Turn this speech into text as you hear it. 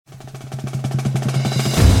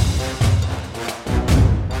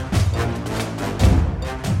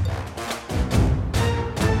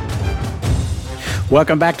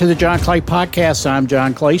Welcome back to the John Clay Podcast. I'm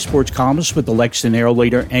John Clay, sports columnist with the Lexington Herald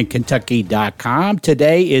Leader and Kentucky.com.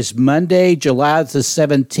 Today is Monday, July the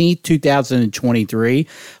 17th, 2023.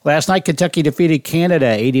 Last night, Kentucky defeated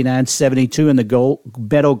Canada 89-72 in the gold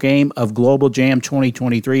medal game of Global Jam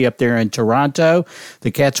 2023 up there in Toronto.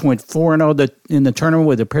 The Cats went 4-0 in the tournament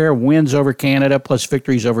with a pair of wins over Canada plus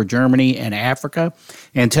victories over Germany and Africa.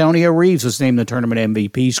 Antonio Reeves was named the tournament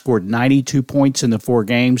MVP, scored 92 points in the 4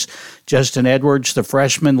 games. Justin Edwards, the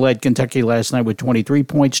freshman, led Kentucky last night with 23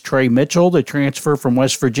 points. Trey Mitchell, the transfer from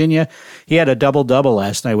West Virginia, he had a double-double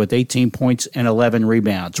last night with 18 points and 11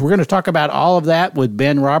 rebounds. We're going to talk about all of that with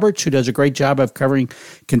Ben Roberts, who does a great job of covering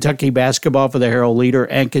Kentucky basketball for the Herald Leader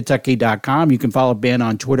and Kentucky.com. You can follow Ben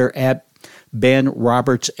on Twitter at Ben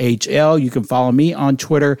Roberts HL. You can follow me on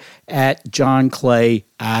Twitter at John Clay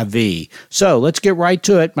IV. So let's get right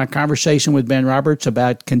to it. My conversation with Ben Roberts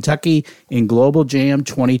about Kentucky in Global Jam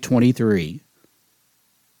 2023.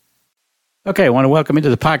 Okay, I want to welcome into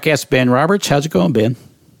the podcast Ben Roberts. How's it going, Ben?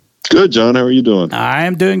 Good, John. How are you doing? I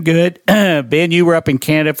am doing good. Ben, you were up in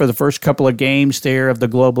Canada for the first couple of games there of the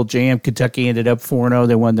Global Jam. Kentucky ended up 4-0.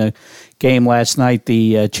 They won the game last night,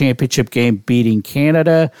 the championship game, beating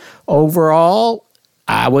Canada. Overall,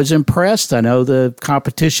 I was impressed. I know the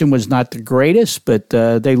competition was not the greatest, but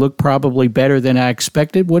they looked probably better than I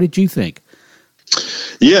expected. What did you think?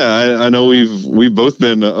 Yeah, I know we've both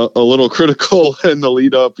been a little critical in the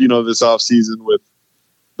lead up, this offseason with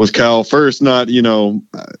Cal first, not,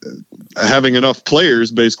 having enough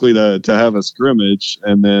players basically to have a scrimmage,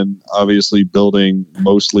 and then obviously building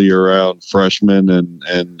mostly around freshmen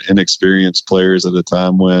and inexperienced players at a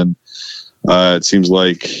time when it seems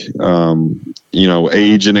like,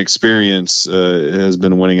 age and experience has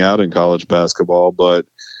been winning out in college basketball, but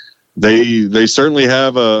they certainly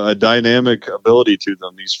have a dynamic ability to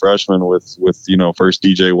them, these freshmen with first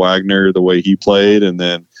DJ Wagner, the way he played, and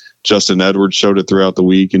then Justin Edwards showed it throughout the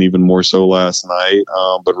week and even more so last night.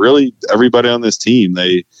 But really everybody on this team,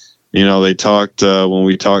 they talked when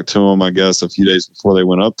we talked to them, I guess a few days before they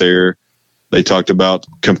went up there, they talked about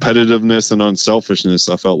competitiveness and unselfishness.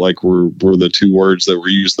 I felt like were the two words that were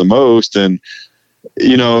used the most. And,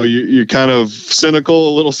 you're kind of cynical,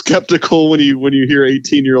 a little skeptical when you hear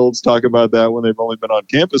 18-year-olds talk about that when they've only been on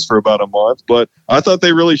campus for about a month. But I thought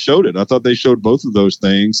they really showed it. I thought they showed both of those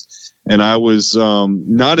things. And I was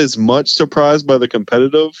not as much surprised by the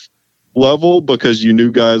competitive level because you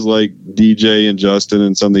knew guys like DJ and Justin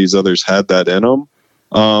and some of these others had that in them.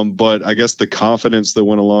 But I guess the confidence that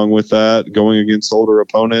went along with that, going against older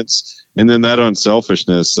opponents, and then that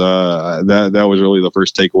unselfishness, that was really the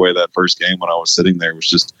first takeaway of that first game when I was sitting there, was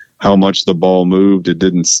just how much the ball moved. It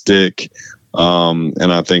didn't stick.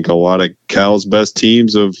 And I think a lot of Cal's best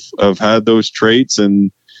teams have had those traits,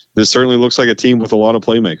 and this certainly looks like a team with a lot of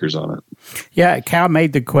playmakers on it. Yeah, Cal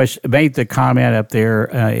made the comment up there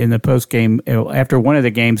in the post game after one of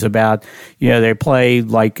the games about they play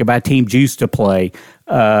like about teams used to play,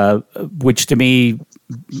 which to me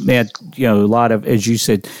meant a lot of, as you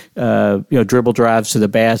said, dribble drives to the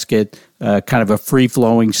basket, kind of a free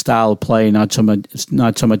flowing style of play, not so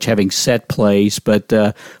much having set plays. But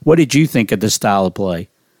what did you think of the style of play?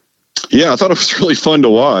 Yeah, I thought it was really fun to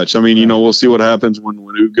watch. I mean, we'll see what happens when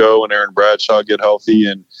Ugo and Aaron Bradshaw get healthy.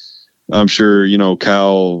 And I'm sure,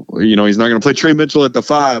 Cal, he's not going to play Trey Mitchell at the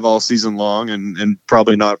 5 all season long and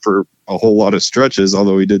probably not for a whole lot of stretches,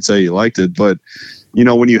 although he did say he liked it. But,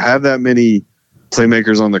 when you have that many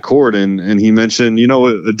playmakers on the court, and he mentioned,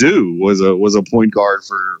 Adu was a point guard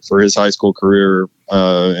for his high school career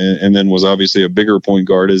and then was obviously a bigger point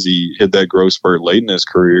guard as he hit that growth spurt late in his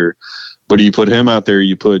career. But you put him out there,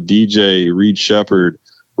 you put DJ, Reed Shepherd,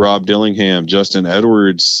 Rob Dillingham, Justin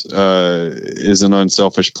Edwards is an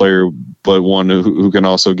unselfish player, but one who can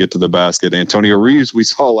also get to the basket. Antonio Reeves, we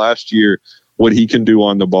saw last year what he can do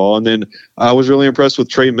on the ball. And then I was really impressed with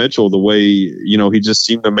Trey Mitchell, the way, he just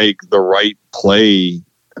seemed to make the right play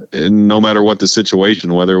no matter what the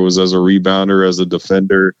situation, whether it was as a rebounder, as a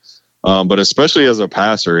defender, but especially as a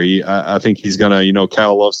passer. I think he's going to,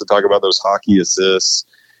 Cal loves to talk about those hockey assists.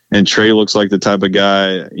 And Trey looks like the type of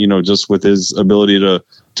guy, just with his ability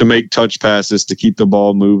to make touch passes, to keep the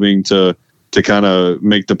ball moving, to kind of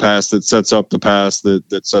make the pass that sets up the pass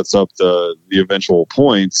that sets up the eventual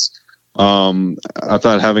points. I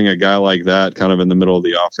thought having a guy like that kind of in the middle of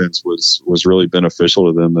the offense was really beneficial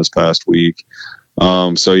to them this past week.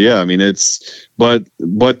 So yeah, I mean, but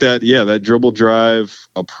that dribble drive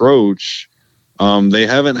approach, they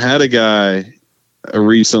haven't had a guy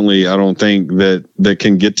recently, I don't think, that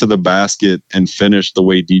can get to the basket and finish the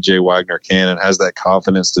way DJ Wagner can and has that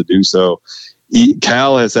confidence to do so.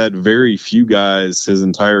 Cal has had very few guys his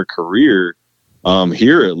entire career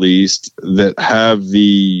here at least, that have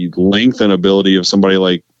the length and ability of somebody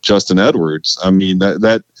like Justin Edwards. I mean,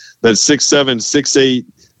 that 6'7", 6'8"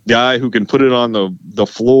 guy who can put it on the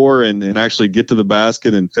floor and actually get to the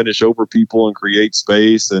basket and finish over people and create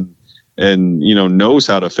space and knows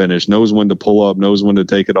how to finish, knows when to pull up, knows when to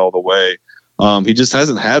take it all the way. He just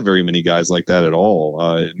hasn't had very many guys like that at all.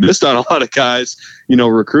 Missed on a lot of guys,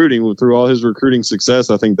 recruiting through all his recruiting success.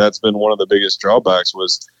 I think that's been one of the biggest drawbacks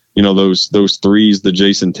was, those threes, the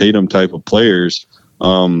Jason Tatum type of players.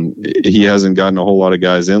 He hasn't gotten a whole lot of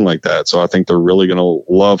guys in like that. So I think they're really going to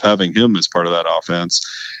love having him as part of that offense.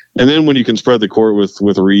 And then when you can spread the court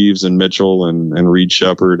with Reeves and Mitchell and Reed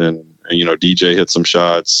Shepherd and DJ hit some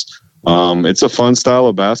shots, it's a fun style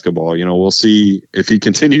of basketball. We'll see if he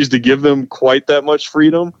continues to give them quite that much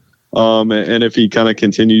freedom. And if he kind of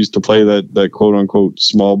continues to play that quote unquote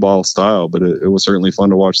small ball style, but it was certainly fun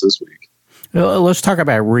to watch this week. Let's talk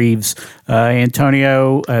about Reeves.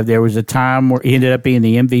 Antonio, there was a time where he ended up being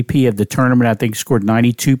the MVP of the tournament. I think scored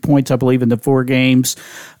 92 points, I believe, in the 4 games.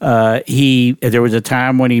 There was a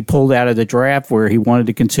time when he pulled out of the draft where he wanted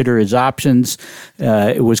to consider his options.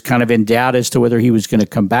 It was kind of in doubt as to whether he was going to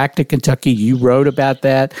come back to Kentucky. You wrote about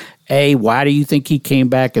that. A, why do you think he came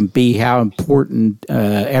back? And B, how important,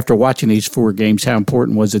 after watching these 4 games, how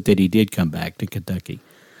important was it that he did come back to Kentucky?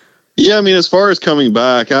 Yeah, I mean, as far as coming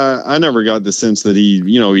back, I never got the sense that he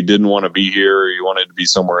didn't want to be here or he wanted to be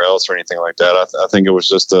somewhere else or anything like that. I think it was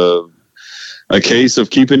just a case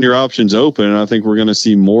of keeping your options open. And I think we're going to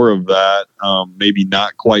see more of that. Maybe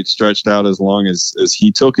not quite stretched out as long as he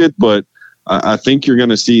took it, but I think you're going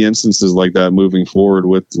to see instances like that moving forward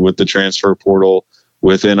with the transfer portal,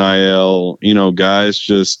 with NIL, guys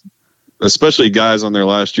just, especially guys on their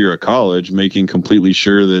last year of college, making completely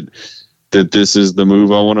sure that this is the move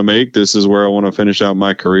I want to make. This is where I want to finish out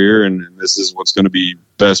my career. And this is what's going to be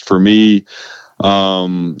best for me,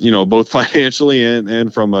 both financially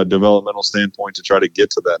and from a developmental standpoint to try to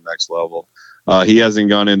get to that next level. He hasn't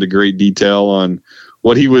gone into great detail on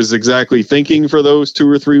what he was exactly thinking for those 2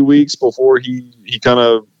 or 3 weeks before he kind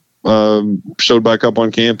of showed back up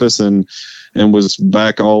on campus and was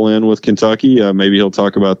back all in with Kentucky. Maybe he'll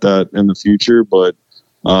talk about that in the future, but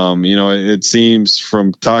it seems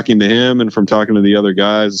from talking to him and from talking to the other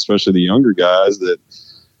guys, especially the younger guys, that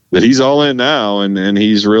he's all in now, and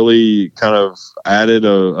he's really kind of added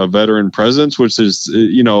a veteran presence, which is,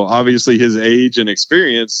 obviously his age and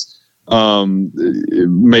experience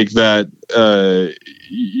make that,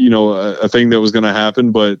 a thing that was going to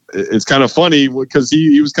happen. But it's kind of funny because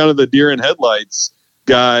he was kind of the deer in headlights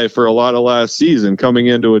guy for a lot of last season, coming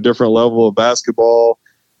into a different level of basketball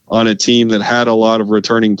on a team that had a lot of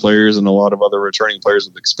returning players and a lot of other returning players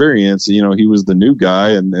with experience. He was the new guy,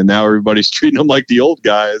 and now everybody's treating him like the old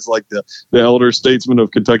guy. It's like the elder statesman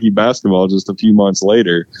of Kentucky basketball just a few months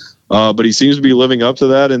later. But he seems to be living up to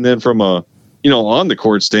that. And then from a, on the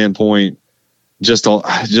court standpoint, just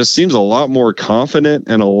seems a lot more confident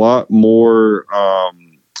and a lot more,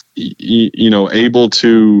 able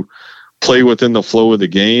to play within the flow of the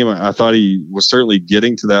game. I thought he was certainly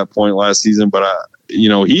getting to that point last season, but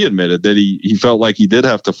he admitted that he felt like he did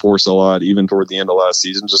have to force a lot even toward the end of last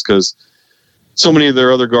season, just because so many of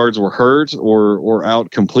their other guards were hurt or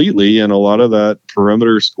out completely. And a lot of that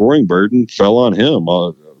perimeter scoring burden fell on him.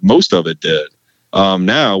 Most of it did.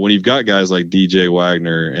 Now, when you've got guys like DJ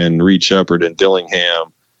Wagner and Reed Shepherd and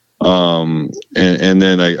Dillingham, and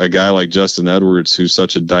then a guy like Justin Edwards, who's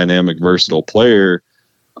such a dynamic, versatile player,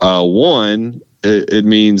 it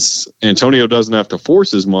means Antonio doesn't have to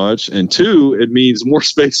force as much. And 2, it means more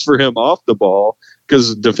space for him off the ball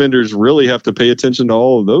because defenders really have to pay attention to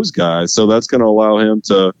all of those guys. So that's going to allow him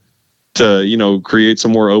to create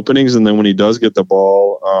some more openings. And then when he does get the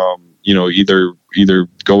ball, either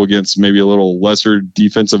go against maybe a little lesser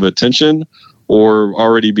defensive attention or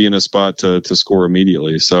already be in a spot to score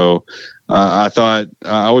immediately. So I thought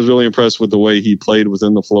I was really impressed with the way he played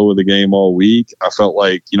within the flow of the game all week. I felt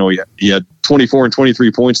like, he had 24 and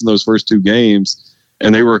 23 points in those first 2 games,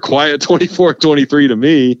 and they were a quiet 24-23 to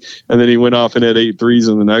me. And then he went off and had 8 threes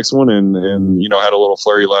in the next one and had a little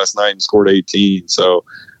flurry last night and scored 18. So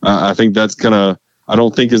I think that's I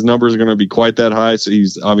don't think his numbers are going to be quite that high. So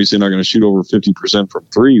he's obviously not going to shoot over 50% from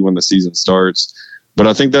 3 when the season starts. But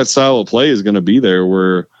I think that style of play is going to be there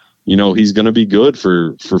where, he's going to be good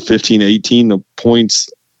for 15, 18 points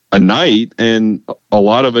a night. And a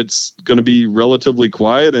lot of it's going to be relatively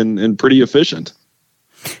quiet and pretty efficient.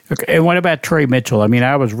 Okay, and what about Trey Mitchell? I mean,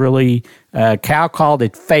 I was really Cal called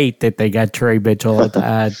it fate that they got Trey Mitchell.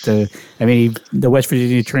 The West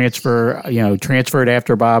Virginia transfer, transferred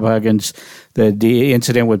after Bob Huggins. The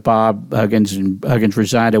incident with Bob Huggins, and Huggins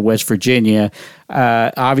resigned at West Virginia.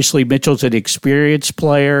 Obviously, Mitchell's an experienced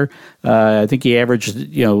player. I think he averaged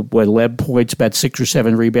 11 points, about 6 or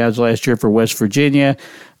 7 rebounds last year for West Virginia.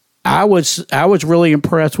 I was really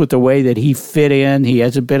impressed with the way that he fit in. He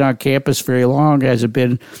hasn't been on campus very long, hasn't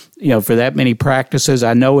been, for that many practices.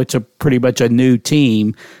 I know it's pretty much a new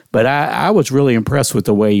team, but I was really impressed with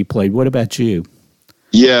the way he played. What about you?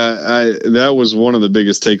 Yeah, that was one of the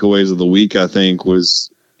biggest takeaways of the week, I think,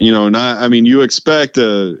 was, you expect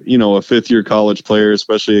a fifth-year college player,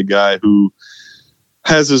 especially a guy who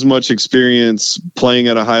has as much experience playing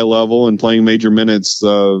at a high level and playing major minutes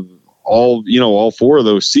all 4 of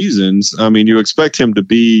those seasons. I mean, you expect him to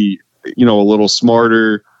be, a little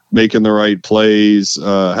smarter, making the right plays,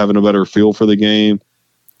 having a better feel for the game.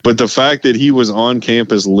 But the fact that he was on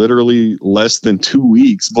campus literally less than 2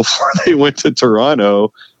 weeks before they went to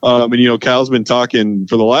Toronto, Cal's been talking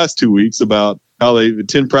for the last 2 weeks about how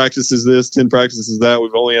 10 practices this, 10 practices that.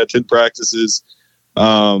 We've only had 10 practices.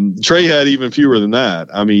 Trey had even fewer than that.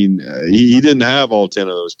 I mean, he didn't have all 10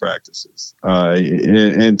 of those practices.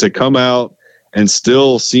 And to come out and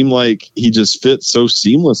still seem like he just fits so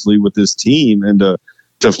seamlessly with this team, and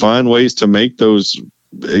to find ways to make those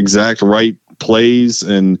exact right plays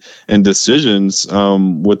and decisions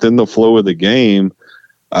within the flow of the game,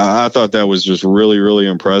 I thought that was just really, really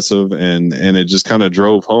impressive. And it just kind of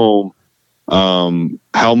drove home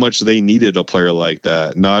how much they needed a player like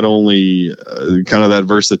that. Not only kind of that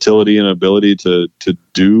versatility and ability to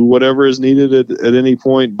do whatever is needed at any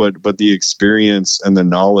point, but the experience and the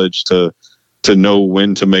knowledge to know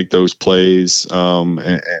when to make those plays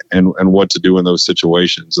and what to do in those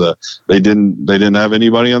situations. They didn't have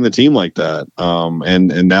anybody on the team like that.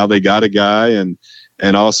 And now they got a guy and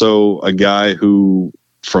also a guy who,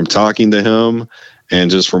 from talking to him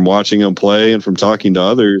and just from watching him play and from talking to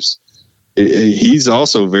others, he's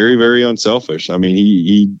also very, very unselfish. I mean,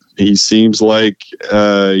 he seems like,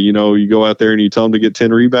 you go out there and you tell him to get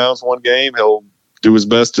 10 rebounds one game, he'll do his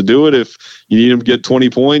best to do it. If you need him to get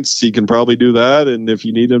 20 points, he can probably do that. And if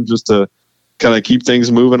you need him just to kind of keep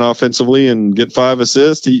things moving offensively and get 5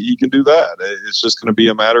 assists, he can do that. It's just going to be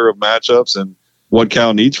a matter of matchups and what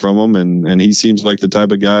Cal needs from him. And he seems like the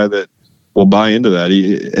type of guy that will buy into that.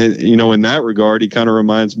 In that regard, he kind of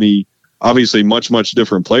reminds me, obviously much, much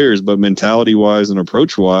different players, but mentality wise and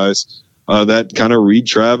approach wise, that kind of Reed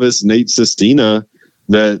Travis, Nate Sestina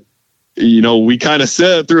that, we kind of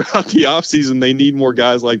said throughout the offseason, they need more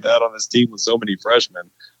guys like that on this team with so many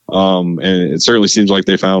freshmen. And it certainly seems like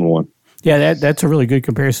they found one. Yeah, that's a really good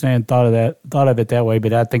comparison. I hadn't thought of it that way,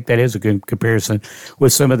 but I think that is a good comparison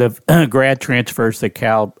with some of the grad transfers that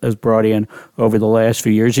Cal has brought in over the last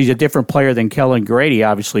few years. He's a different player than Kellen Grady,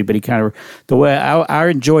 obviously, but he kind of the way I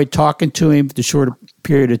enjoyed talking to him the short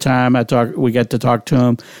period of time we got to talk to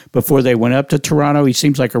him before they went up to Toronto. He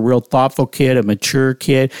seems like a real thoughtful kid, a mature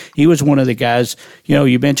kid. He was one of the guys,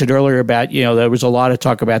 you mentioned earlier about, there was a lot of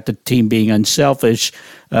talk about the team being unselfish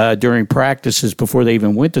during practices before they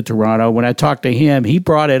even went to Toronto. When I talked to him, he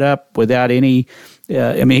brought it up without any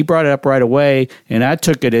he brought it up right away, and I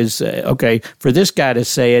took it as, okay, for this guy to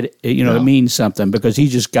say it, it means something because he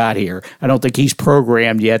just got here. I don't think he's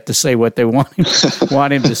programmed yet to say what they want him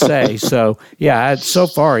to say. So, yeah, so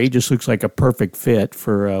far he just looks like a perfect fit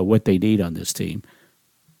for what they need on this team.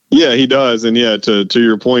 Yeah, he does. And yeah, to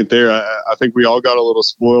your point there, I think we all got a little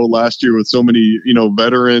spoiled last year with so many,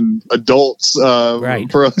 veteran adults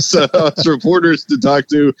right. for us reporters to talk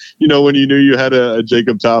to, when you knew you had a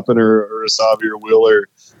Jacob Toppin or a Xavier Wheeler,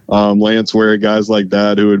 Lance Ware, guys like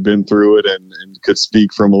that who had been through it and could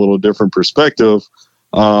speak from a little different perspective.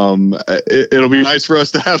 It'll be nice for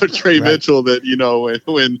us to have a Trey Mitchell that,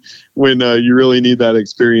 when you really need that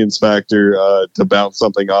experience factor to bounce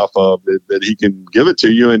something off of, that he can give it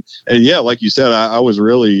to you. And yeah, like you said, I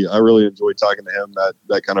really enjoyed talking to him,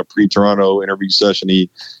 that kind of pre-Toronto interview session he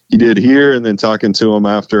did here, and then talking to him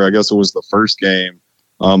after, I guess it was the first game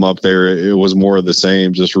up there. It was more of the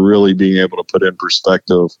same, just really being able to put in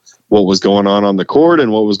perspective what was going on the court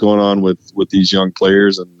and what was going on with these young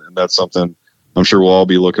players. And that's something I'm sure we'll all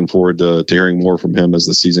be looking forward to hearing more from him as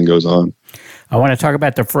the season goes on. I want to talk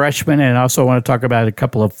about the freshmen, and also want to talk about a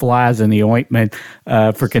couple of flies in the ointment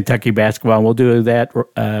for Kentucky basketball. We'll do that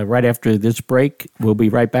right after this break. We'll be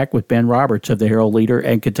right back with Ben Roberts of the Herald Leader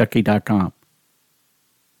and Kentucky.com.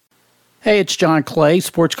 Hey, it's John Clay,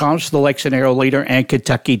 sports columnist for the Lexington Herald Leader and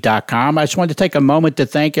Kentucky.com. I just wanted to take a moment to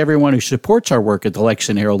thank everyone who supports our work at the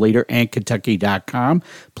Lexington Herald Leader and Kentucky.com.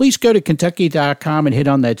 Please go to Kentucky.com and hit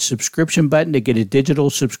on that subscription button to get a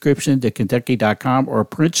digital subscription to Kentucky.com or a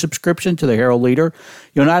print subscription to the Herald Leader.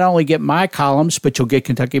 You'll not only get my columns, but you'll get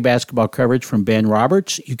Kentucky basketball coverage from Ben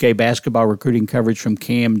Roberts, UK basketball recruiting coverage from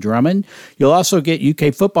Cam Drummond. You'll also get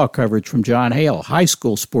UK football coverage from John Hale, high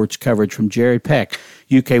school sports coverage from Jared Peck,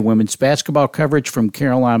 UK women's basketball coverage from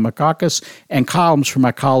Caroline Makakis, and columns from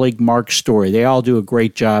my colleague Mark Story. They all do a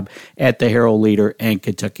great job at the Herald Leader and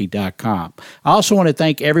Kentucky.com. I also want to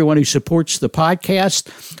thank everyone who supports the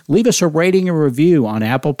podcast. Leave us a rating and review on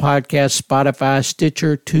Apple Podcasts, Spotify,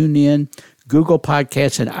 Stitcher, TuneIn, Google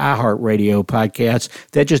Podcasts, and iHeartRadio Podcasts.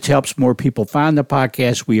 That just helps more people find the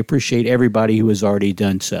podcast. We appreciate everybody who has already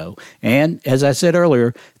done so. And as I said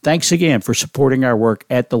earlier, thanks again for supporting our work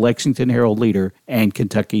at the Lexington Herald Leader and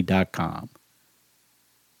Kentucky.com.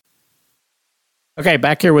 Okay,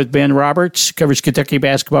 back here with Ben Roberts, covers Kentucky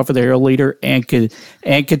basketball for the Herald Leader and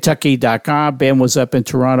Kentucky.com. Ben was up in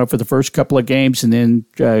Toronto for the first couple of games and then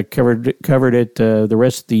covered it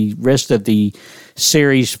the rest of the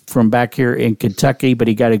series from back here in Kentucky. But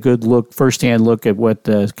he got a good firsthand look at what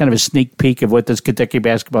kind of a sneak peek of what this Kentucky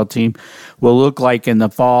basketball team will look like in the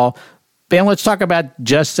fall. Ben, let's talk about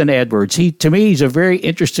Justin Edwards. To me, he's a very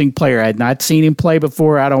interesting player. I had not seen him play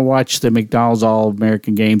before. I don't watch the McDonald's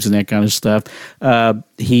All-American games and that kind of stuff.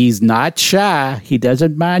 He's not shy. He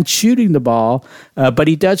doesn't mind shooting the ball, but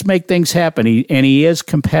he does make things happen. He is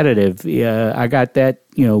competitive. I got that.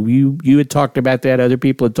 You had talked about that. Other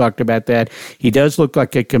people had talked about that. He does look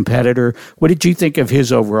like a competitor. What did you think of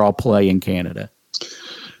his overall play in Canada?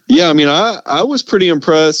 Yeah, I mean, I was pretty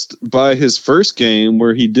impressed by his first game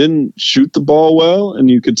where he didn't shoot the ball well, and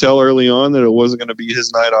you could tell early on that it wasn't going to be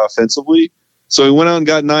his night offensively. So he went out and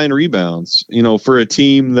got 9 rebounds, for a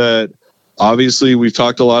team that obviously we've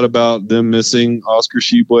talked a lot about them missing Oscar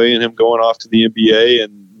Tshiebwe and him going off to the NBA,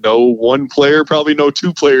 and no one player, probably no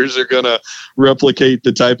 2 players are going to replicate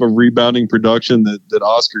the type of rebounding production that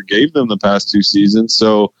Oscar gave them the past 2 seasons.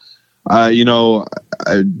 So, Trey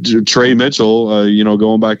Mitchell,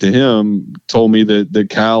 going back to him, told me that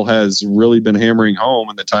Cal has really been hammering home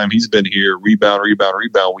in the time he's been here. Rebound.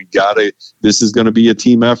 This is going to be a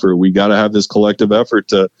team effort. We got to have this collective effort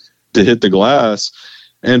to hit the glass.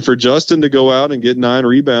 And for Justin to go out and get 9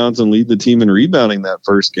 rebounds and lead the team in rebounding that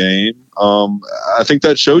first game, I think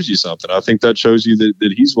that shows you something. I think that shows you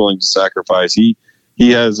that he's willing to sacrifice. He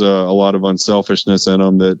has a lot of unselfishness in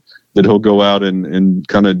him that he'll go out and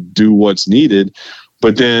kind of do what's needed.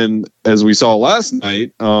 But then, as we saw last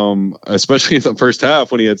night, especially in the first half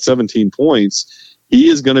when he had 17 points, he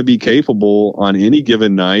is going to be capable on any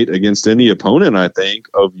given night against any opponent, I think,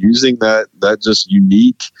 of using that just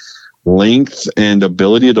unique length and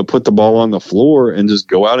ability to put the ball on the floor and just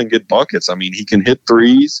go out and get buckets. I mean, he can hit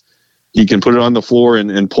threes. He can put it on the floor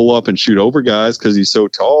and pull up and shoot over guys because he's so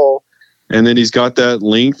tall. And then he's got that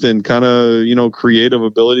length and kind of, creative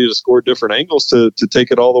ability to score different angles to take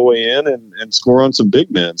it all the way in and score on some big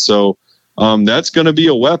men. So that's going to be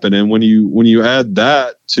a weapon. And when you add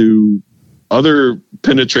that to other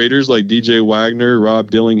penetrators like DJ Wagner,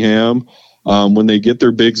 Rob Dillingham, when they get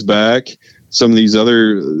their bigs back, some of these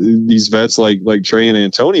vets like Trey and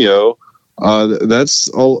Antonio, that's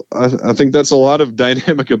all. I think that's a lot of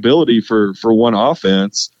dynamic ability for one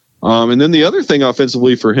offense. And then the other thing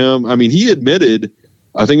offensively for him, I mean, he admitted,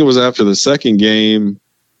 I think it was after the second game,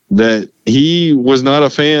 that he was not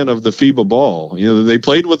a fan of the FIBA ball. They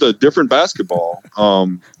played with a different basketball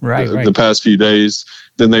the past few days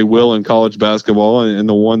than they will in college basketball and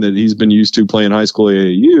the one that he's been used to playing high school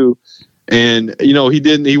AAU. And,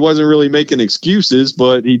 he wasn't really making excuses,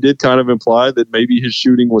 but he did kind of imply that maybe his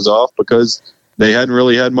shooting was off because they hadn't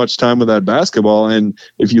really had much time with that basketball. And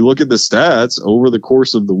if you look at the stats over the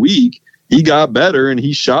course of the week, he got better and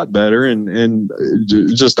he shot better. And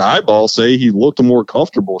just eyeballs say he looked more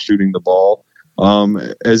comfortable shooting the ball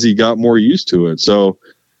as he got more used to it. So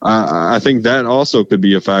I think that also could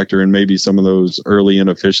be a factor in maybe some of those early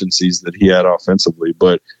inefficiencies that he had offensively.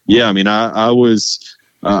 But yeah, I mean, I was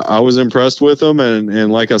impressed with him.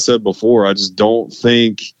 And like I said before, I just don't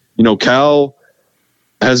think, Cal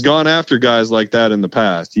has gone after guys like that in the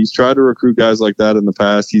past. He's tried to recruit guys like that in the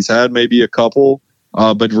past. He's had maybe a couple,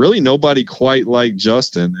 but really nobody quite like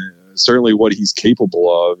Justin. Certainly what he's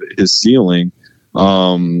capable of, his ceiling.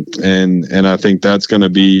 And I think that's going to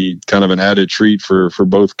be kind of an added treat for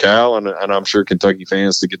both Cal and I'm sure Kentucky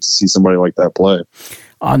fans to get to see somebody like that play.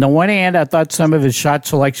 On the one hand, I thought some of his shot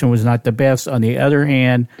selection was not the best. On the other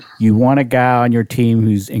hand, you want a guy on your team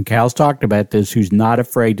who's, and Cal's talked about this, who's not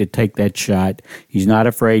afraid to take that shot. He's not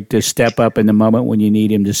afraid to step up in the moment when you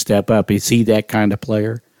need him to step up. Is he that kind of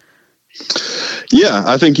player? Yeah,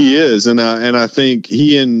 I think he is, and I think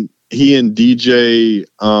he and DJ.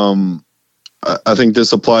 I think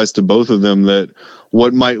this applies to both of them. That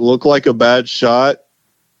what might look like a bad shot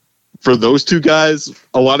for those two guys,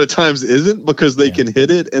 a lot of times isn't, because they can hit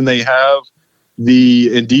it, and they have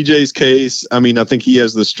in DJ's case, I mean, I think he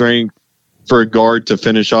has the strength for a guard to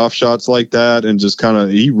finish off shots like that, and just kind of,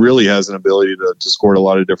 he really has an ability to score at a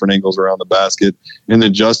lot of different angles around the basket. And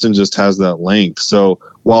then Justin just has that length. So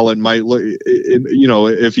while it might look,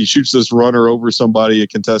 if he shoots this runner over somebody, a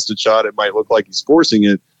contested shot, it might look like he's forcing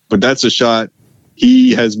it, but that's a shot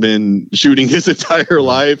he has been shooting his entire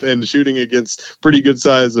life, and shooting against pretty good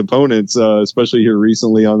sized opponents, especially here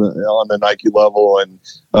recently on the Nike level,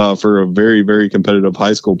 and for a very, very competitive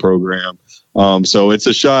high school program. So it's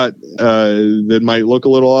a shot that might look a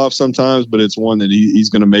little off sometimes, but it's one that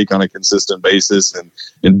he's going to make on a consistent basis.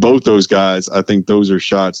 And both those guys, I think those are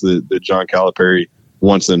shots that John Calipari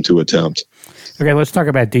wants them to attempt. Okay, let's talk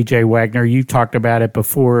about DJ Wagner. You talked about it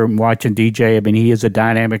before. Watching DJ, I mean, he is a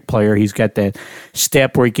dynamic player. He's got that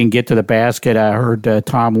step where he can get to the basket. I heard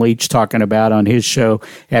Tom Leach talking about on his show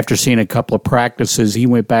after seeing a couple of practices. He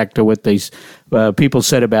went back to what these people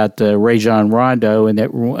said about Rajon Rondo and that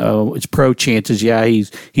his pro chances. Yeah,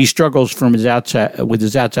 he struggles from his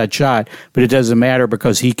outside shot, but it doesn't matter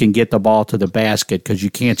because he can get the ball to the basket, because you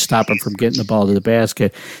can't stop him from getting the ball to the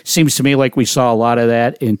basket. Seems to me like we saw a lot of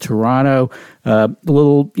that in Toronto. A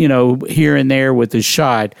little, here and there with his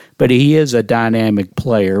shot, but he is a dynamic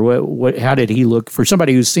player. How did he look for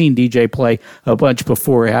somebody who's seen DJ play a bunch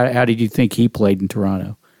before? How did you think he played in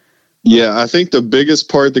Toronto? Yeah, I think the biggest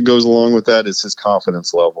part that goes along with that is his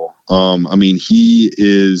confidence level. I mean, he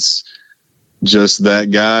is just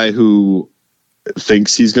that guy who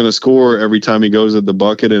thinks he's going to score every time he goes at the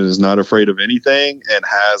bucket and is not afraid of anything, and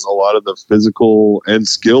has a lot of the physical and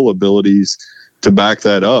skill abilities to back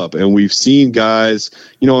that up. And we've seen guys,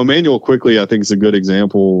 Emmanuel Quickley, I think, is a good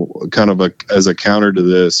example, kind of as a counter to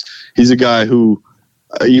this. He's a guy who,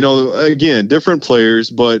 again, different players,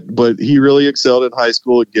 but he really excelled in high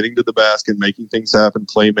school at getting to the basket, making things happen,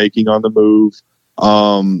 playmaking on the move.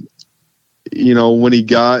 When he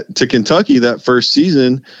got to Kentucky that first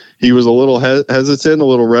season, he was a little hesitant, a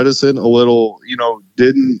little reticent, a little,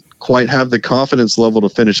 didn't quite have the confidence level to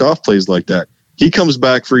finish off plays like that. He comes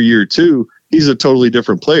back for year two. He's a totally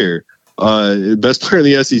different player. Best player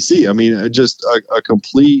in the SEC. I mean, just a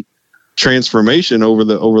complete transformation over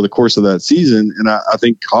the course of that season. And I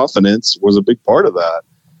think confidence was a big part of that.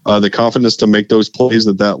 The confidence to make those plays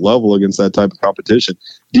at that level against that type of competition.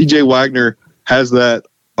 DJ Wagner has that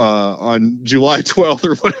on July 12th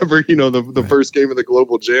or whatever, the first game of the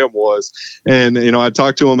Global Jam was. And, I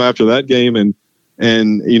talked to him after that game, and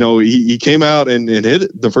he came out and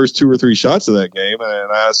hit the first 2 or 3 shots of that game.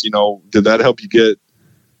 And I asked, did that help you get,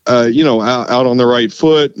 out on the right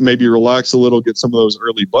foot, maybe relax a little, get some of those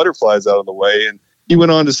early butterflies out of the way? And he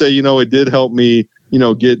went on to say, it did help me,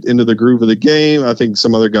 get into the groove of the game. I think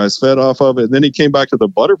some other guys fed off of it. And then he came back to the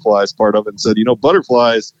butterflies part of it and said,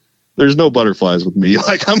 butterflies, there's no butterflies with me.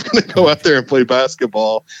 Like, I'm going to go out there and play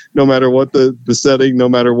basketball, no matter what the setting, no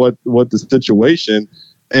matter what the situation.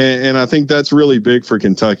 And I think that's really big for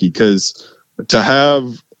Kentucky, because to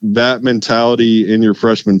have that mentality in your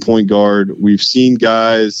freshman point guard, we've seen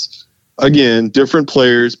guys, again, different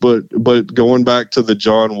players, but going back to the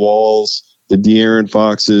John Walls, the De'Aaron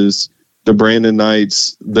Foxes, the Brandon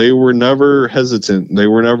Knights, they were never hesitant. They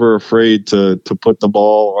were never afraid to put the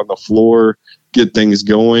ball on the floor, get things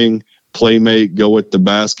going, play make, go at the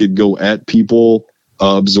basket, go at people,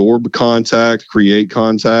 absorb contact, create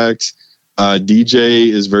contact. DJ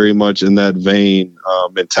is very much in that vein,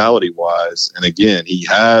 mentality-wise. And again, he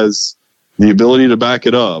has the ability to back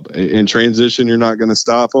it up. In transition, you're not going to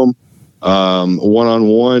stop him.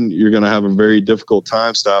 One-on-one, you're going to have a very difficult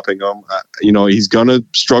time stopping him. He's going to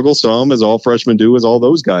struggle some, as all freshmen do, as all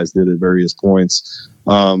those guys did at various points,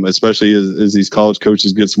 especially as these college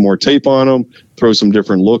coaches get some more tape on him, throw some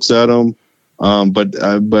different looks at him. But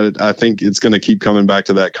I think it's going to keep coming back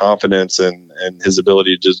to that confidence and his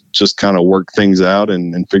ability to just kind of work things out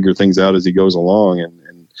and figure things out as he goes along.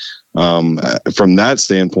 And from that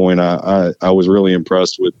standpoint, I was really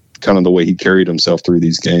impressed with kind of the way he carried himself through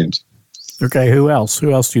these games. Okay, who else?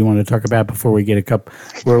 Who else do you want to talk about before we get a couple?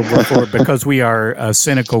 Because we are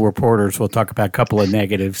cynical reporters, we'll talk about a couple of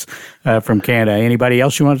negatives from Canada. Anybody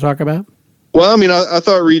else you want to talk about? Well, I mean, I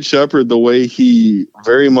thought Reed Sheppard, the way he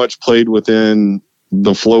very much played within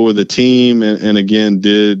the flow of the team and again,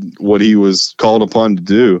 did what he was called upon to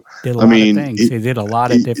do. Did a lot of things. He did a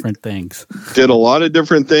lot of different things. Did a lot of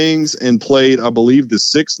different things and played, I believe, the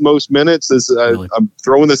sixth most minutes. Really? I'm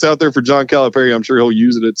throwing this out there for John Calipari. I'm sure he'll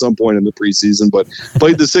use it at some point in the preseason, but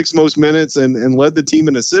played the sixth most minutes and led the team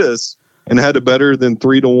in assists and had a better than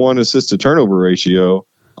 3-to-1 assist to turnover ratio,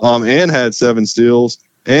 and had 7 steals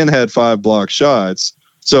and had 5 blocked shots.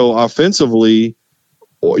 So offensively,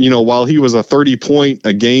 while he was a 30-point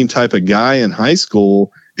a game type of guy in high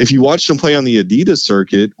school, if you watched him play on the Adidas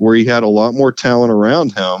circuit where he had a lot more talent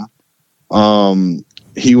around him,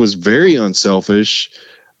 he was very unselfish,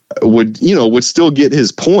 would still get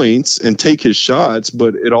his points and take his shots,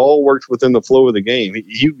 but it all worked within the flow of the game.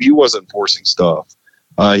 He wasn't forcing stuff.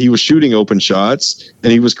 He was shooting open shots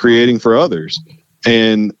and he was creating for others.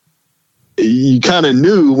 And you kind of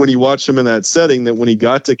knew when you watched him in that setting that when he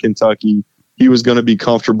got to Kentucky, he was going to be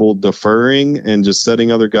comfortable deferring and just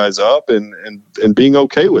setting other guys up and being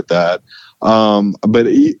okay with that. But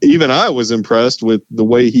even I was impressed with the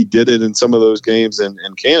way he did it in some of those games in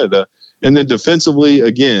Canada. And then defensively,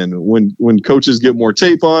 again, when coaches get more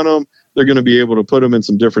tape on him, they're going to be able to put him in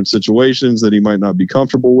some different situations that he might not be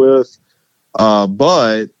comfortable with.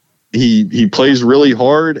 But he plays really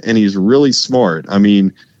hard and he's really smart. I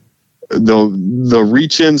mean, the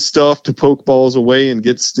reach in stuff to poke balls away and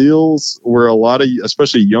get steals, where a lot of,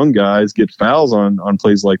 especially young guys, get fouls on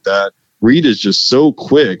plays like that. Reed is just so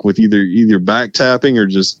quick with either back tapping or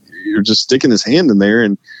just sticking his hand in there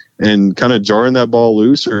and kind of jarring that ball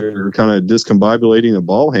loose or kind of discombobulating the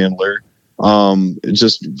ball handler.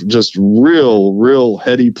 Just real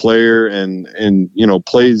heady player and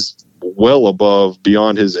plays well above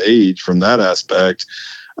beyond his age from that aspect.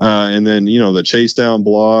 And then, the chase down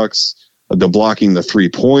blocks, the blocking the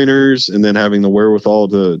 3-pointers, and then having the wherewithal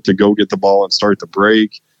to go get the ball and start the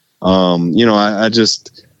break.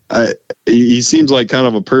 He seems like kind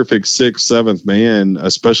of a perfect 6th, 7th man,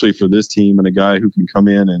 especially for this team, and a guy who can come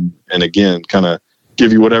in and again, kind of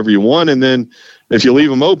give you whatever you want. And then if you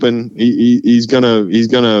leave him open, he's gonna hit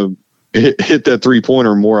that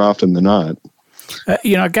 3-pointer more often than not.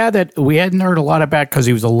 A guy that we hadn't heard a lot about because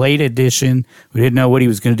he was a late addition. We didn't know what he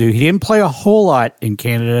was going to do. He didn't play a whole lot in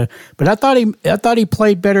Canada, but I thought he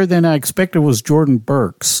played better than I expected. Was Jordan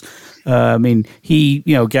Burks. He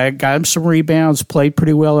got him some rebounds, played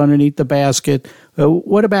pretty well underneath the basket.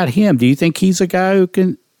 What about him? Do you think he's a guy who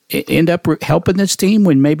can end up helping this team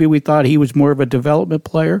when maybe we thought he was more of a development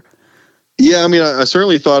player? Yeah, I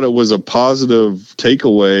certainly thought it was a positive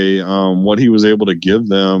takeaway, what he was able to give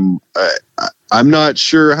them. I'm not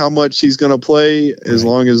sure how much he's going to play as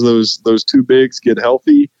long as those 2 bigs get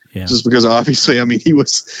healthy. Yeah. Just because obviously, he's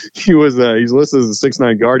listed as a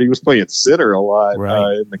 6'9" guard. He was playing center a lot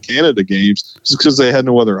in the Canada games just because they had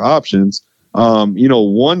no other options.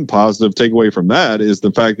 One positive takeaway from that is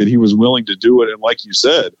the fact that he was willing to do it. And like you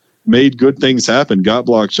said, made good things happen, got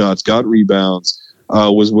block shots, got rebounds,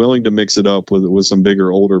 was willing to mix it up with some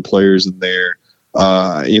bigger, older players in there.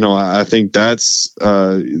 I think that's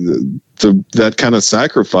that kind of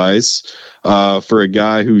sacrifice for a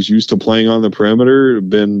guy who's used to playing on the perimeter,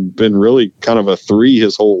 been really kind of a 3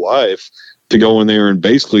 his whole life, to go in there and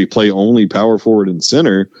basically play only power forward and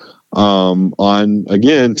center on,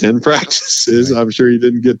 again, 10 practices. Right. I'm sure he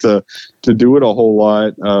didn't get to do it a whole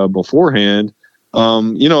lot beforehand.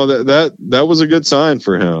 That was a good sign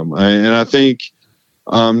for him. And I think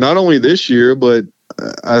not only this year, but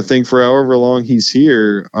I think for however long he's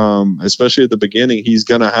here, especially at the beginning, he's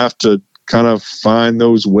going to have to kind of find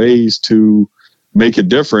those ways to make a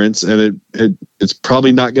difference. And it's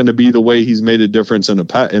probably not going to be the way he's made a difference in the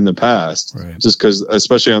past, right. Just because,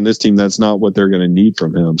 especially on this team, that's not what they're going to need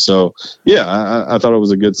from him. So, yeah, I thought it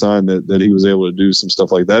was a good sign that he was able to do some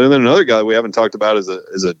stuff like that. And then another guy that we haven't talked about is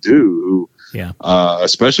a dude who,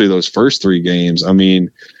 especially those first 3 games.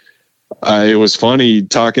 It was funny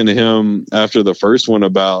talking to him after the first one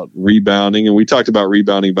about rebounding, and we talked about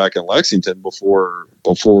rebounding back in Lexington before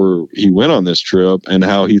he went on this trip, and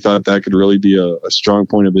how he thought that could really be a strong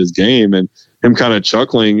point of his game, and him kind of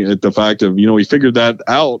chuckling at the fact of, he figured that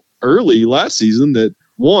out early last season, that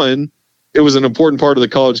 1, it was an important part of the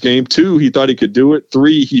college game. 2, he thought he could do it.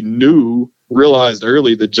 3, he realized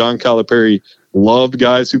early that John Calipari loved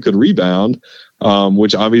guys who could rebound.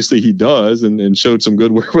 Which obviously he does, and showed some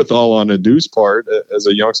good wherewithal on Adu's part as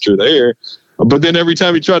a youngster there. But then every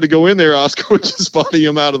time he tried to go in there, Oscar would just body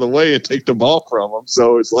him out of the way and take the ball from him.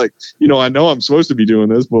 So it's like, I know I'm supposed to be doing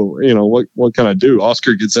this, but what can I do?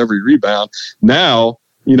 Oscar gets every rebound. Now,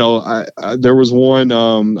 there was one,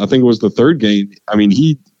 I think it was the 3rd game.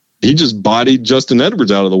 he just bodied Justin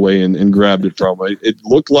Edwards out of the way and grabbed it from him. It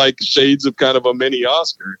looked like shades of kind of a mini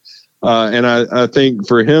Oscar. And I think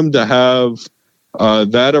for him to have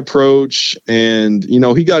that approach, and,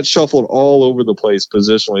 he got shuffled all over the place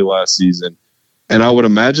positionally last season. And I would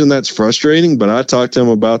imagine that's frustrating, but I talked to him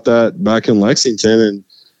about that back in Lexington, and,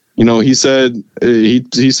 he said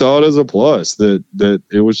he saw it as a plus, that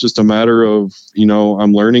it was just a matter of,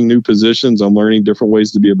 I'm learning new positions. I'm learning different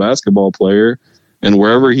ways to be a basketball player. And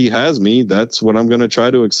wherever he has me, that's what I'm going to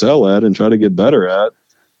try to excel at and try to get better at.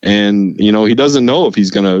 And, he doesn't know if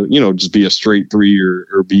he's going to, just be a straight three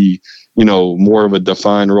or be, more of a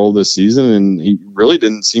defined role this season. And he really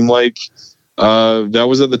didn't seem like that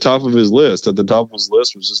was at the top of his list. At the top of his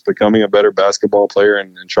list was just becoming a better basketball player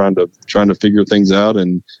and trying to figure things out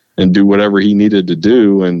and do whatever he needed to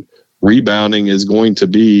do. And rebounding is going to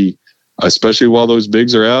be, especially while those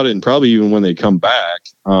bigs are out and probably even when they come back,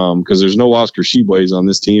 because there's no Oscar Tshiebwe's on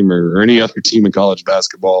this team or any other team in college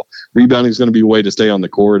basketball. Rebounding is going to be a way to stay on the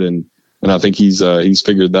court, and I think he's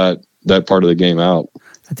figured that part of the game out.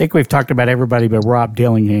 I think we've talked about everybody but Rob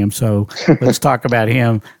Dillingham, so let's talk about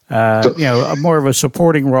him. More of a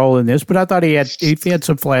supporting role in this, but I thought he had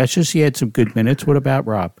some flashes. He had some good minutes. What about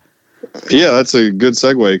Rob? Yeah, that's a good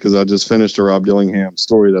segue because I just finished a Rob Dillingham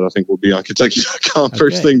story that I think will be on Kentucky.com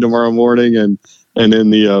first thing tomorrow morning and in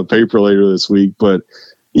the paper later this week. But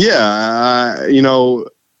yeah,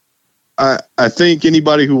 I think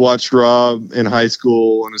anybody who watched Rob in high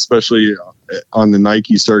school and especially on the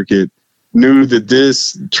Nike circuit knew that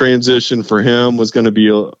this transition for him was going to be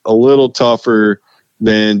a little tougher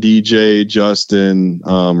than DJ, Justin,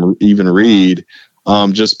 even Reed,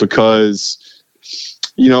 just because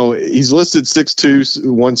he's listed 6'2",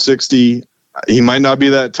 160. He might not be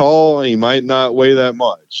that tall. He might not weigh that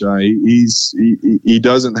much. He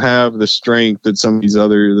doesn't have the strength that some of these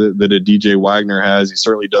other that a DJ Wagner has. He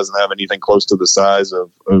certainly doesn't have anything close to the size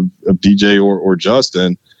of DJ or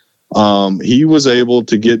Justin. He was able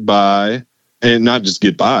to get by, and not just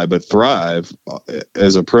get by, but thrive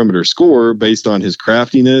as a perimeter scorer based on his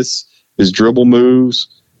craftiness, his dribble moves,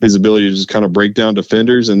 his ability to just kind of break down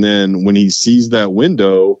defenders. And then when he sees that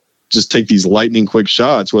window, just take these lightning quick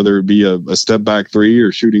shots, whether it be a step back three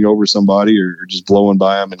or shooting over somebody or just blowing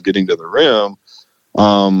by them and getting to the rim.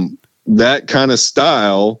 That kind of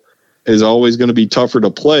style is always going to be tougher to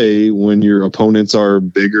play when your opponents are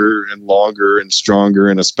bigger and longer and stronger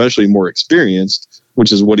and especially more experienced,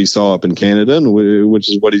 which is what he saw up in Canada and which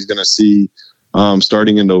is what he's going to see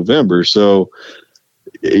starting in November. So,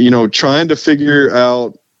 trying to figure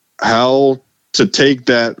out how to take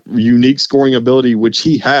that unique scoring ability, which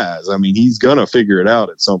he has. I mean, he's going to figure it out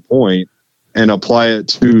at some point and apply it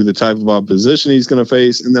to the type of opposition he's going to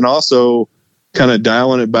face. And then also kind of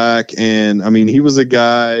dialing it back. And I mean, he was a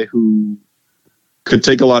guy who could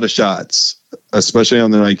take a lot of shots, especially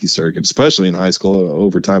on the Nike circuit, especially in high school,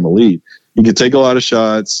 overtime elite. He could take a lot of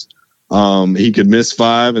shots. He could miss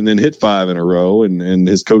 5 and then hit 5 in a row. And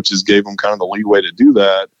his coaches gave him kind of the leeway to do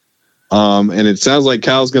that. And it sounds like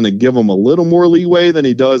Cal's going to give him a little more leeway than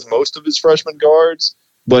he does most of his freshman guards,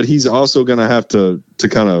 but he's also going to have to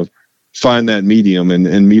kind of find that medium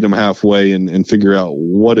and meet him halfway and figure out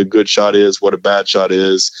what a good shot is, what a bad shot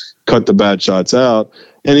is, cut the bad shots out.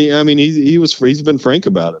 And he's been frank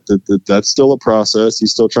about it. That's still a process.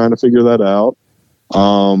 He's still trying to figure that out.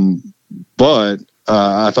 But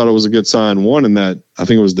I thought it was a good sign. One, in that I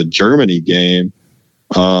think it was the Germany game.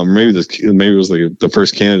 Maybe it was the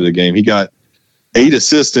first Canada game. He got 8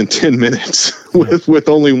 assists in 10 minutes with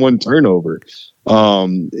only 1 turnover.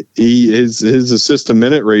 His assist to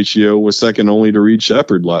minute ratio was second only to Reed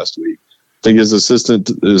Shepherd last week. I think his assist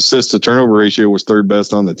to turnover ratio was 3rd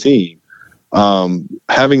best on the team.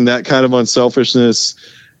 Having that kind of unselfishness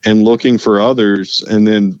and looking for others, and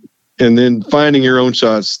then finding your own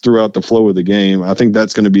shots throughout the flow of the game, I think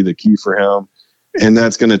that's going to be the key for him. And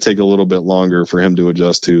that's going to take a little bit longer for him to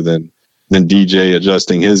adjust to than DJ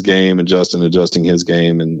adjusting his game and Justin adjusting his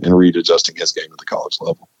game and Reed adjusting his game at the college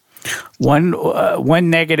level. One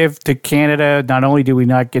negative to Canada, not only do we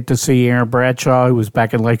not get to see Aaron Bradshaw, who was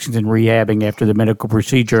back in Lexington rehabbing after the medical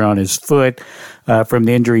procedure on his foot from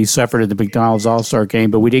the injury he suffered at the McDonald's All-Star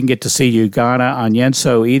game, but we didn't get to see Ugonna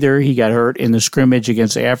Onyenso either. He got hurt in the scrimmage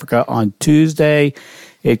against Africa on Tuesday.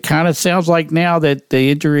 It kind of sounds like now that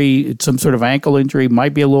the injury, some sort of ankle injury,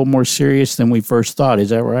 might be a little more serious than we first thought. Is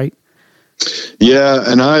that right? Yeah,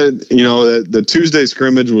 and the Tuesday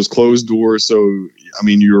scrimmage was closed doors, so I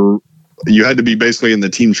mean you had to be basically in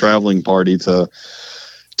the team traveling party to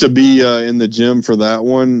be in the gym for that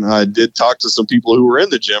one. I did talk to some people who were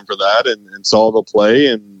in the gym for that and saw the play,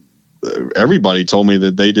 and everybody told me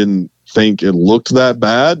that they didn't think it looked that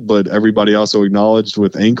bad, but everybody also acknowledged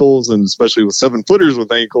with ankles, and especially with 7-footers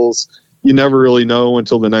with ankles, you never really know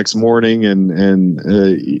until the next morning, and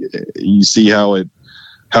you see how it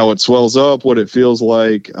swells up, what it feels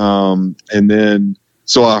like. And then,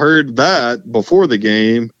 so I heard that before the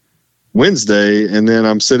game Wednesday, and then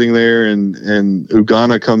I'm sitting there and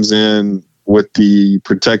Ugonna comes in with the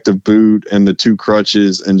protective boot and the 2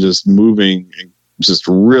 crutches and just moving just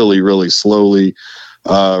really, really slowly,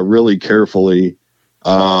 really carefully.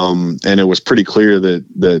 And it was pretty clear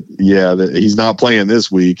that he's not playing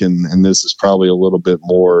this week, and this is probably a little bit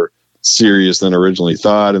more serious than originally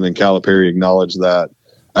thought. And then Calipari acknowledged that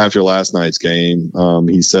after last night's game.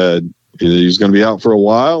 He said he was going to be out for a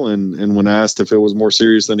while, and when asked if it was more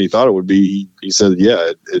serious than he thought it would be, he said,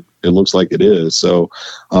 yeah, it looks like it is. So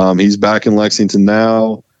he's back in Lexington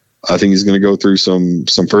now. I think he's going to go through some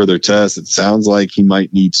further tests. It sounds like he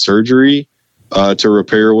might need surgery to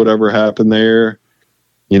repair whatever happened there.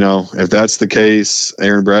 You know, if that's the case,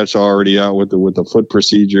 Aaron Bradshaw already out with the foot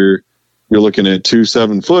procedure. You're looking at 2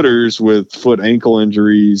 7-footers with foot ankle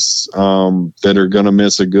injuries that are going to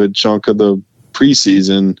miss a good chunk of the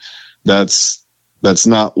preseason. That's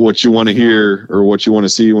not what you want to hear or what you want to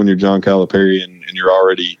see when you're John Calipari, and you're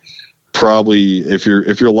already probably, if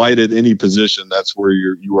you're light at any position, that's where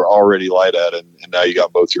you were already light at, and now you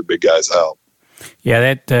got both your big guys out.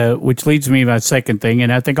 Yeah, that which leads me to my second thing,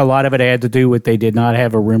 and I think a lot of it had to do with they did not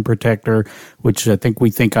have a rim protector, which I think we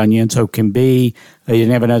think Onyenso can be. They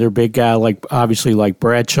didn't have another big guy like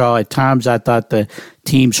Bradshaw. At times, I thought the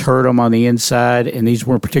teams hurt them on the inside, and these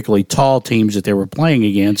weren't particularly tall teams that they were playing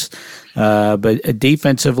against. But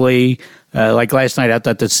defensively, like last night, I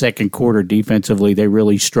thought the second quarter defensively they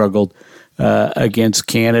really struggled against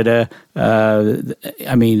Canada.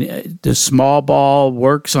 I mean, the small ball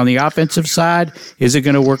works on the offensive side. Is it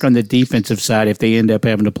going to work on the defensive side if they end up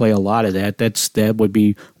having to play a lot of that? That would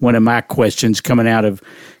be one of my questions coming out of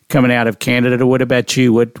Canada. What about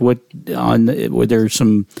you? Were there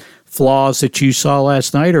some flaws that you saw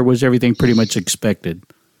last night, or was everything pretty much expected?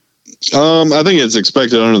 I think it's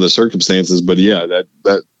expected under the circumstances, but yeah,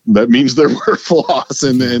 that means there were flaws,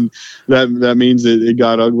 and that means it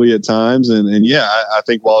got ugly at times. And yeah, I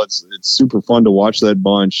think while it's super fun to watch that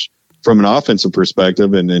bunch from an offensive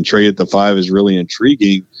perspective, and Trey at the 5 is really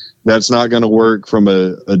intriguing, that's not going to work from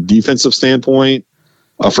a defensive standpoint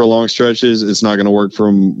for long stretches. It's not going to work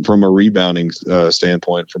from a rebounding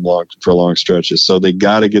standpoint for long stretches. So they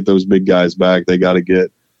got to get those big guys back. They got to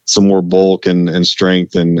get some more bulk and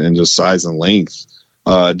strength and just size and length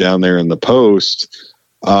down there in the post.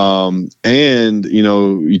 And, you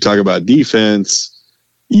know, you talk about defense.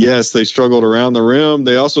 Yes, they struggled around the rim.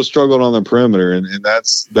 They also struggled on the perimeter. And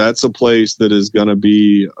that's a place that is going to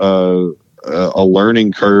be a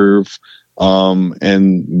learning curve.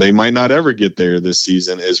 And they might not ever get there this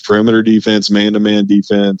season, is perimeter defense, man-to-man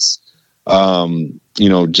defense. You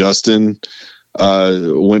know, Justin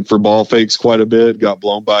went for ball fakes quite a bit, got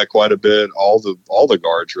blown by quite a bit. All the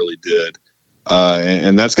guards really did.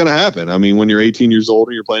 And that's going to happen. I mean, when you're 18 years old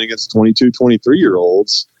and you're playing against 22,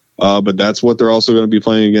 23-year-olds, but that's what they're also going to be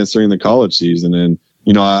playing against during the college season. And,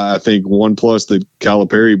 you know, I think one plus that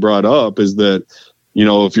Calipari brought up is that, you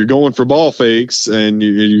know, if you're going for ball fakes and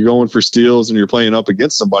you're going for steals and you're playing up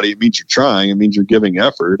against somebody, it means you're trying. It means you're giving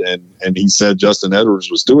effort. And he said Justin Edwards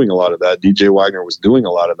was doing a lot of that. DJ Wagner was doing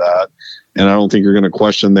a lot of that. And I don't think you're going to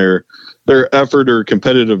question their effort or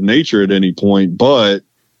competitive nature at any point, but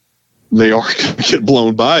they are going to get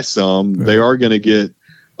blown by some. Right. They are going to get,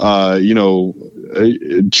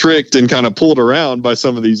 tricked and kind of pulled around by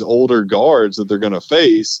some of these older guards that they're going to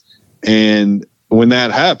face. And when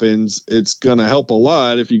that happens, it's going to help a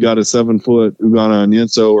lot if you got a 7-foot Ugonna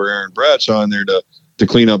Onyenso or Aaron Bradshaw in there to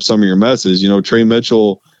clean up some of your messes. You know, Trey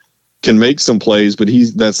Mitchell can make some plays, but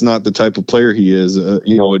that's not the type of player he is.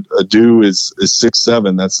 Adu is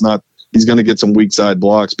 6'7". That's not, he's going to get some weak side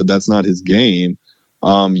blocks, but that's not his game.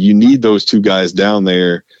 You need those two guys down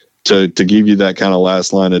there to give you that kind of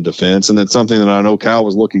last line of defense. And that's something that I know Cal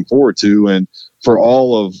was looking forward to. And for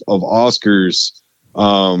all of Oscar's,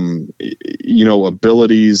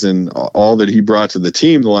 abilities and all that he brought to the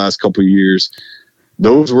team the last couple of years,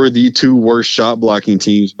 those were the two worst shot blocking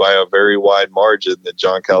teams by a very wide margin that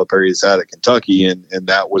John Calipari has had at Kentucky. And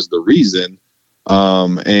that was the reason. A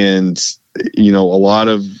lot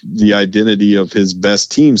of the identity of his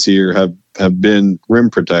best teams here have been rim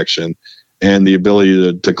protection and the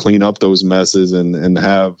ability to clean up those messes and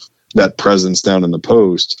have that presence down in the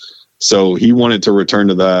post. So he wanted to return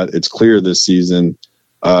to that. It's clear this season.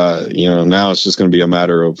 Now it's just going to be a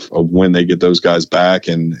matter of when they get those guys back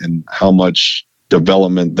and how much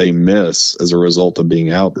development they miss as a result of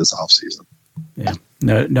being out this offseason. Yeah,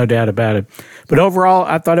 no doubt about it. But overall,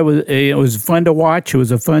 I thought it was fun to watch. It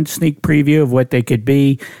was a fun sneak preview of what they could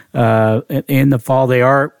be in the fall. They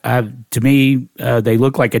are, to me, they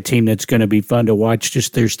look like a team that's going to be fun to watch,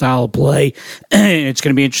 just their style of play. It's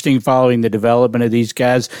going to be interesting following the development of these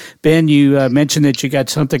guys. Ben, you mentioned that you got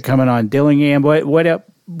something coming on Dillingham.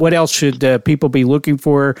 What else should people be looking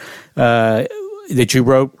for that you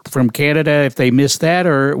wrote from Canada if they missed that,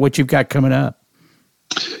 or what you've got coming up?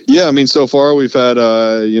 Yeah, I mean, so far we've had,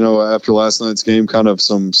 after last night's game, kind of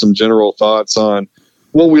some general thoughts on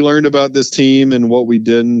what we learned about this team and what we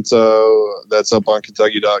didn't. That's up on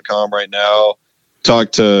Kentucky.com right now. Kind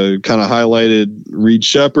of highlighted Reed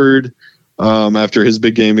Sheppard after his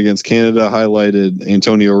big game against Canada, highlighted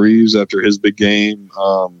Antonio Reeves after his big game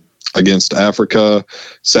against Africa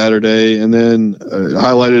Saturday, and then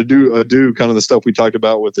highlighted Adu, kind of the stuff we talked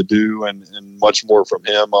about with Adu and much more from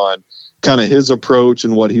him on kind of his approach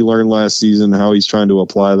and what he learned last season, how he's trying to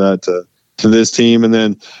apply that to this team. And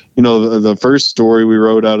then, the first story we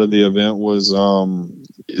wrote out of the event was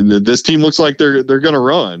this team looks like they're going to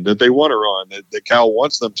run, that they want to run, that Cal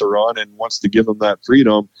wants them to run and wants to give them that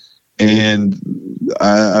freedom. And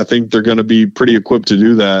I think they're going to be pretty equipped to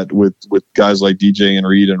do that with guys like DJ and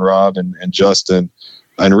Reed and Rob and Justin,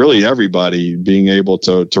 and really everybody being able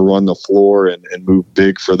to run the floor and move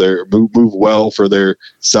big move well for their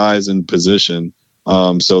size and position.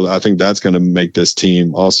 So I think that's going to make this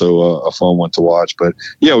team also a fun one to watch. But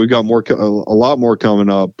yeah, we've got a lot more coming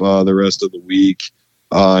up the rest of the week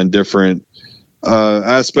and different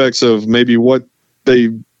aspects of maybe what they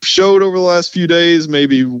showed over the last few days,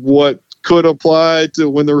 maybe what could apply to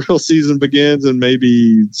when the real season begins, and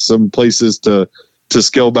maybe some places to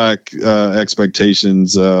scale back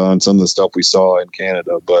expectations on some of the stuff we saw in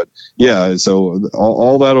Canada. But yeah, so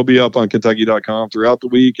all that'll be up on Kentucky.com throughout the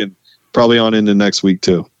week and probably on into next week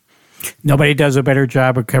too. Nobody does a better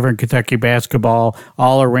job of covering Kentucky basketball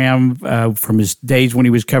all around from his days when he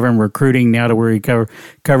was covering recruiting now to where he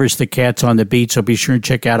covers the Cats on the beat. So be sure and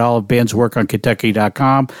check out all of Ben's work on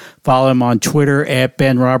Kentucky.com. Follow him on Twitter at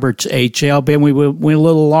Ben Roberts HL. Ben, we went a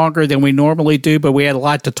little longer than we normally do, but we had a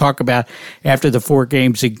lot to talk about after the 4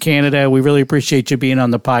 games in Canada. We really appreciate you being on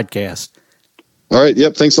the podcast. All right.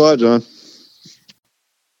 Yep. Thanks a lot, John.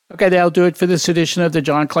 Okay, that'll do it for this edition of the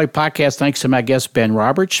John Clay Podcast. Thanks to my guest, Ben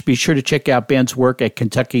Roberts. Be sure to check out Ben's work at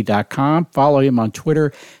Kentucky.com. Follow him on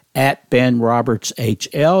Twitter at Ben Roberts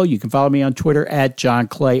HL. You can follow me on Twitter at John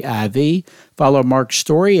Clay IV. Follow Mark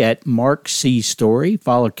Story at Mark C. Story.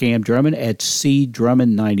 Follow Cam Drummond at C.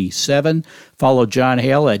 Drummond 97. Follow John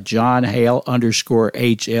Hale at John Hale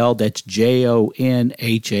 _HL. That's JONHALE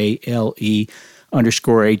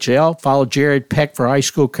 _HL. Follow Jared Peck for high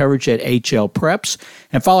school coverage at HL Preps.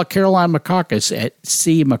 And follow Caroline Makakis at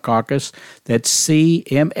C Makakis. That's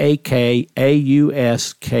CMAKAUSKAS.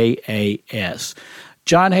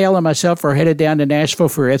 John Hale and myself are headed down to Nashville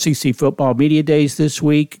for SEC Football Media Days this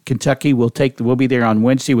week. Kentucky we'll be there on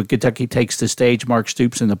Wednesday with Kentucky Takes the Stage, Mark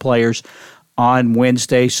Stoops and the players on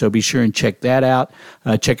Wednesday, so be sure and check that out.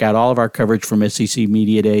 Check out all of our coverage from SEC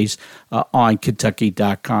Media Days on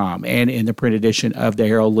Kentucky.com and in the print edition of the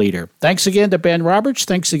Herald Leader. Thanks again to Ben Roberts.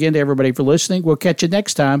 Thanks again to everybody for listening. We'll catch you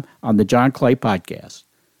next time on the John Clay Podcast.